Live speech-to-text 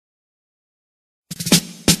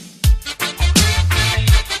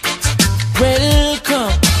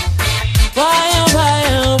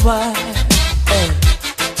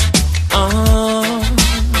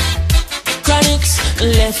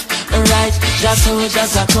Just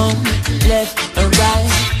soldiers are come, left and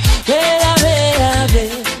right.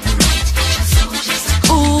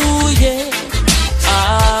 Ooh yeah,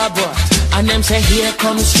 ah boy. And them say here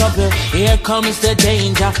comes trouble, here comes the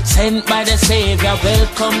danger, sent by the Savior.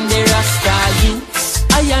 Welcome the Rasta youths.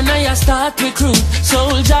 I start recruit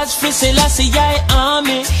soldiers for Selassie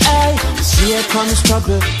army. Ay. Here comes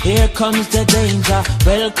trouble, here comes the danger.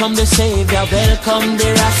 Welcome the Savior, welcome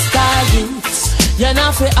the Rasta youths. You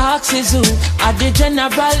know fi ask is who at the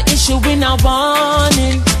general issue in a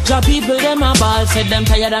warning. Job people them a ball, said them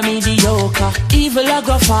tired of mediocre. Evil a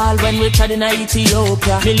go fall when we tried in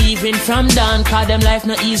Ethiopia. Believing from down, cause them life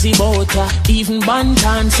no easy boat ya. Even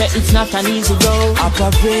Bantan said it's not an easy road.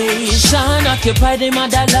 Operation occupy the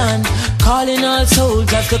motherland, calling all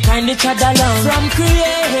soldiers to kindly trod along. From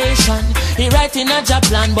creation, he writing a job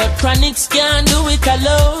plan, but Chronixx can't do it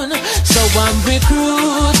alone. So I'm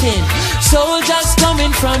recruiting soldiers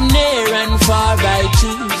coming from near and far. I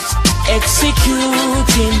choose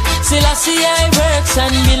executing Selassie works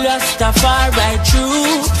and the Rastafari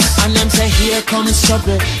troops. And them say here comes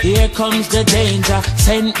trouble, here comes the danger,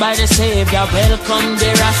 sent by the Savior. Welcome the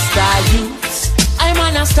Rasta youths. I'm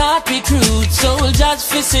gonna start recruit soldiers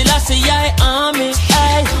for Selassie army.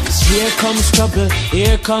 Aye. Here comes trouble,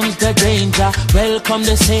 here comes the danger. Welcome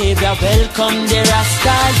the Savior, welcome the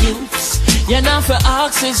Rasta youths. You know for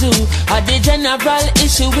ask is who at the general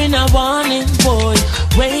issue in a warning, boy.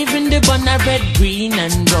 Waving the banner red, green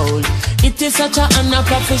and gold. It is such a honor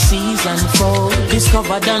prophecies unfold.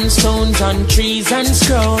 Discovered on stones, on trees and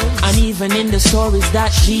scrolls, and even in the stories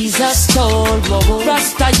that Jesus told. Whoa.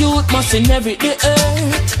 Rasta youth must inherit the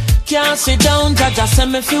earth. Can't sit down, Jaja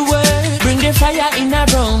send me fi work. Bring the fire in a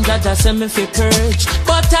room, Jaja send me fi purge.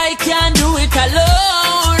 But I can't do it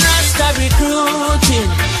alone. Rasta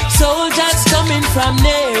recruiting soldiers coming from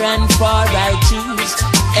near and far. I choose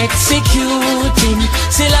executing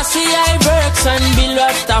Selassie works and be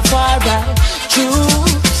Rastafari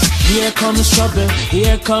troops. Here comes trouble,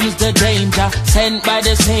 here comes the danger, sent by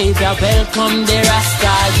the Savior. Welcome the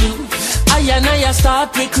Rasta youth. I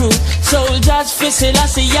start recruit soldiers for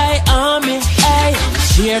Selassie army. Ay.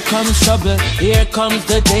 Here comes trouble, here comes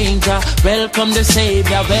the danger. Welcome the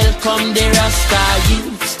Savior, welcome the Rasta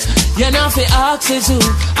youths. You know fi ask is who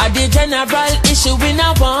at the general issue in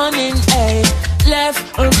a warning. Ay.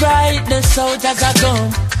 Left or right, the soldiers are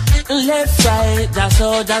gone. Left, right, the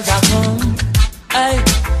soldiers are gone. Ay.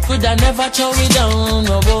 Could I never throw it down,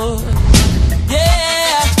 no boy.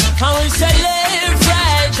 Yeah, I will say left,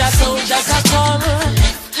 right, the soldiers are come.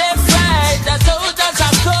 Left, right, the soldiers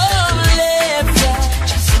are come. Left, right,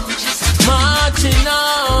 the soldiers are marching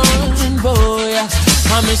on, boy.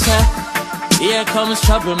 I say, here comes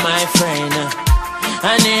trouble, my friend,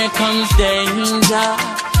 and here comes danger.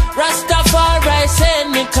 Rastafari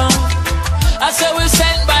send me come. I say we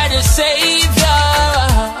sent by the Savior.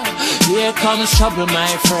 Here comes trouble,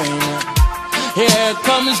 my friend. Here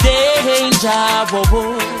comes danger. Whoa,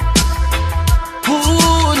 whoa.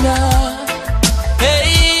 Ooh, nah.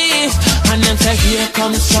 Hey. And then say here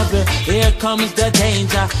comes trouble, here comes the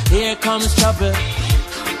danger, here comes trouble.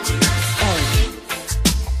 Hey.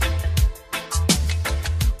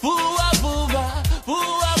 Boo-ah, boo-ah,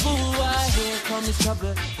 boo-ah, boo-ah. Here comes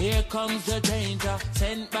trouble, here comes the danger,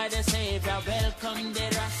 sent by the Savior. Welcome the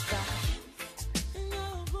Rasta.